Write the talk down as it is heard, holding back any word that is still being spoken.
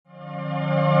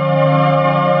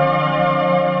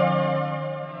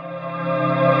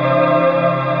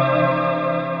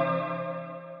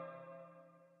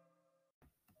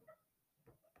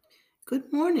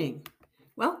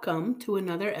Welcome to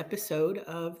another episode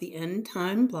of the End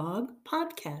Time Blog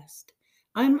podcast.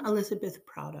 I'm Elizabeth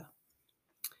Prada.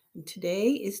 And today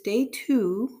is day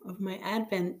 2 of my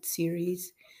Advent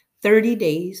series, 30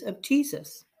 Days of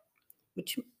Jesus,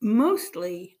 which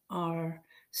mostly are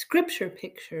scripture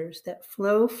pictures that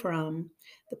flow from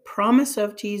the promise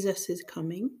of Jesus'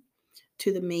 coming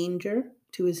to the manger,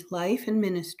 to his life and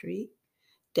ministry,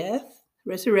 death,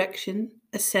 resurrection,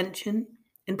 ascension,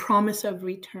 and promise of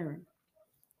return.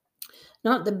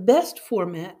 Not the best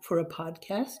format for a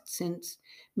podcast, since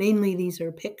mainly these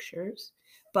are pictures,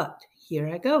 but here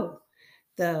I go.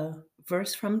 The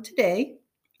verse from today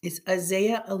is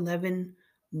Isaiah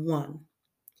 11:1.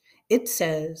 It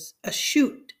says, "A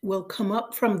shoot will come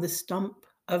up from the stump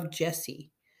of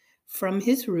Jesse. From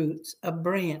his roots, a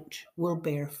branch will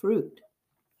bear fruit."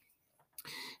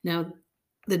 Now,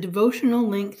 the devotional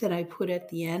link that I put at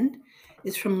the end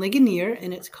is from Ligonier,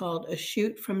 and it's called "A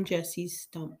Shoot from Jesse's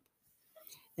Stump."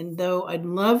 And though I'd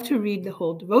love to read the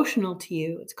whole devotional to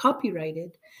you, it's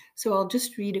copyrighted, so I'll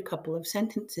just read a couple of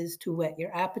sentences to whet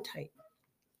your appetite.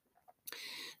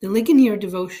 The Ligonier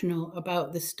devotional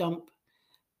about the stump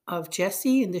of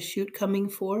Jesse and the shoot coming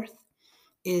forth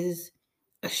is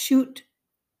a shoot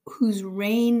whose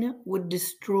reign would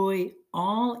destroy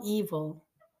all evil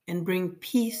and bring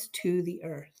peace to the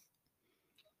earth.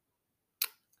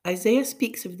 Isaiah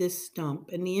speaks of this stump,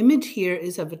 and the image here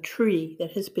is of a tree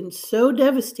that has been so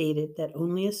devastated that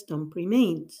only a stump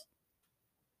remains.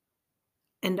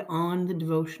 And on the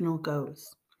devotional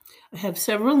goes. I have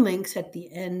several links at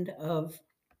the end of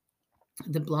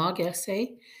the blog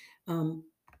essay,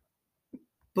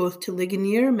 both to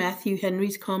Ligonier, Matthew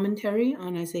Henry's commentary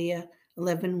on Isaiah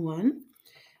 11:1,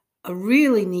 a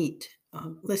really neat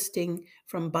listing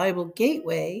from Bible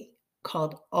Gateway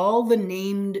called All the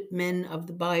Named Men of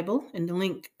the Bible, and the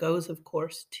link goes, of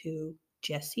course, to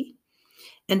Jesse,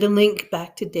 and a link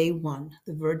back to day 1,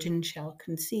 the virgin shall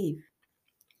conceive.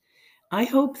 I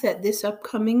hope that this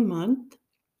upcoming month,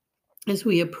 as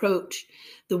we approach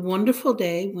the wonderful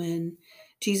day when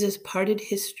Jesus parted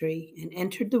history and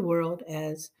entered the world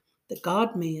as the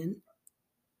God-man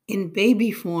in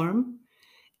baby form,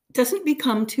 doesn't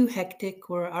become too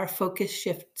hectic or our focus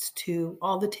shifts to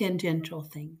all the tangential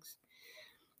things.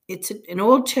 It's an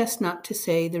old chestnut to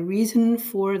say the reason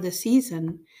for the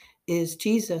season is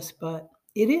Jesus, but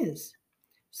it is.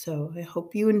 So I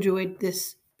hope you enjoyed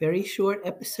this very short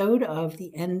episode of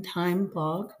the End Time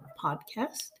Blog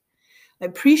podcast. I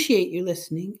appreciate you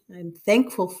listening. I'm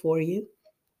thankful for you.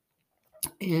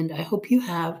 And I hope you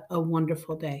have a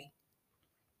wonderful day.